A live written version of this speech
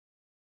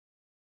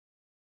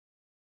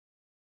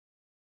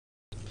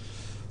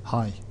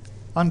Hi,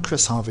 I'm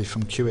Chris Harvey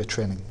from QA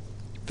Training.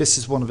 This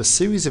is one of a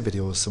series of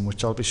videos in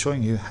which I'll be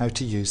showing you how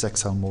to use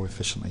Excel more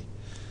efficiently.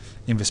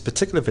 In this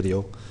particular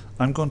video,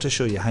 I'm going to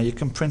show you how you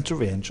can print a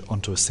range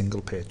onto a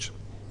single page.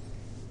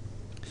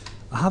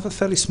 I have a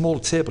fairly small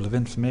table of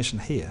information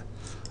here,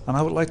 and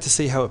I would like to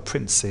see how it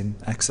prints in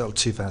Excel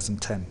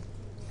 2010.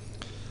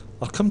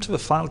 I'll come to the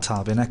File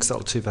tab in Excel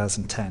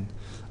 2010,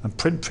 and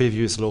Print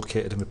Preview is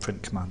located in the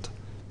Print command.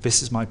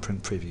 This is my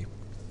print preview.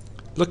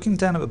 Looking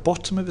down at the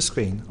bottom of the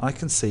screen, I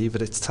can see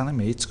that it's telling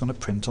me it's going to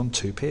print on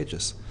 2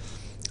 pages.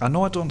 I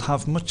know I don't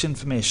have much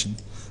information,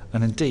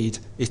 and indeed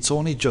it's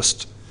only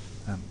just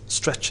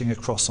stretching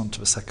across onto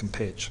the second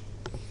page.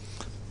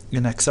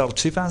 In Excel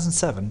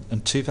 2007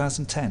 and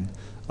 2010,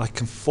 I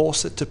can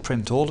force it to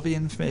print all of the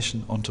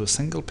information onto a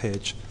single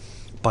page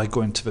by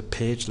going to the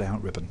Page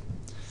Layout ribbon.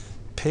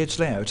 Page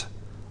Layout,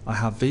 I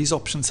have these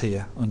options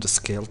here under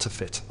Scale to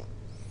Fit.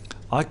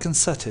 I can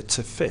set it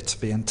to fit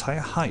the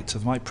entire height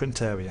of my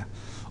print area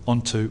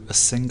onto a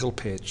single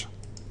page.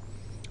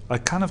 I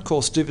can of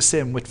course do the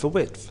same with the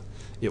width.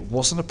 It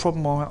wasn't a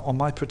problem on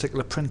my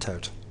particular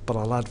printout, but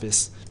I'll add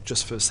this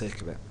just for the sake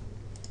of it.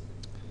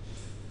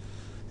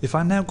 If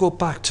I now go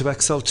back to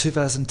Excel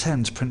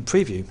 2010 to Print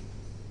Preview,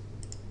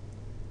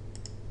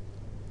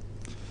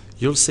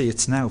 you'll see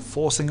it's now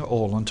forcing it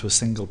all onto a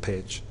single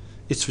page.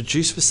 It's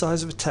reduced the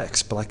size of the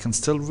text, but I can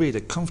still read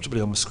it comfortably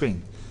on the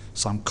screen,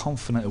 so I'm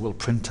confident it will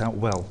print out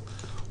well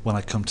when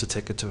I come to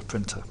take it to a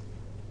printer.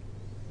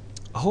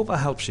 I hope that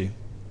helps you.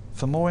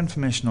 For more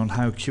information on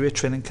how QA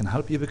training can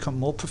help you become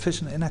more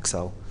proficient in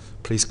Excel,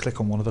 please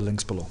click on one of the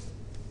links below.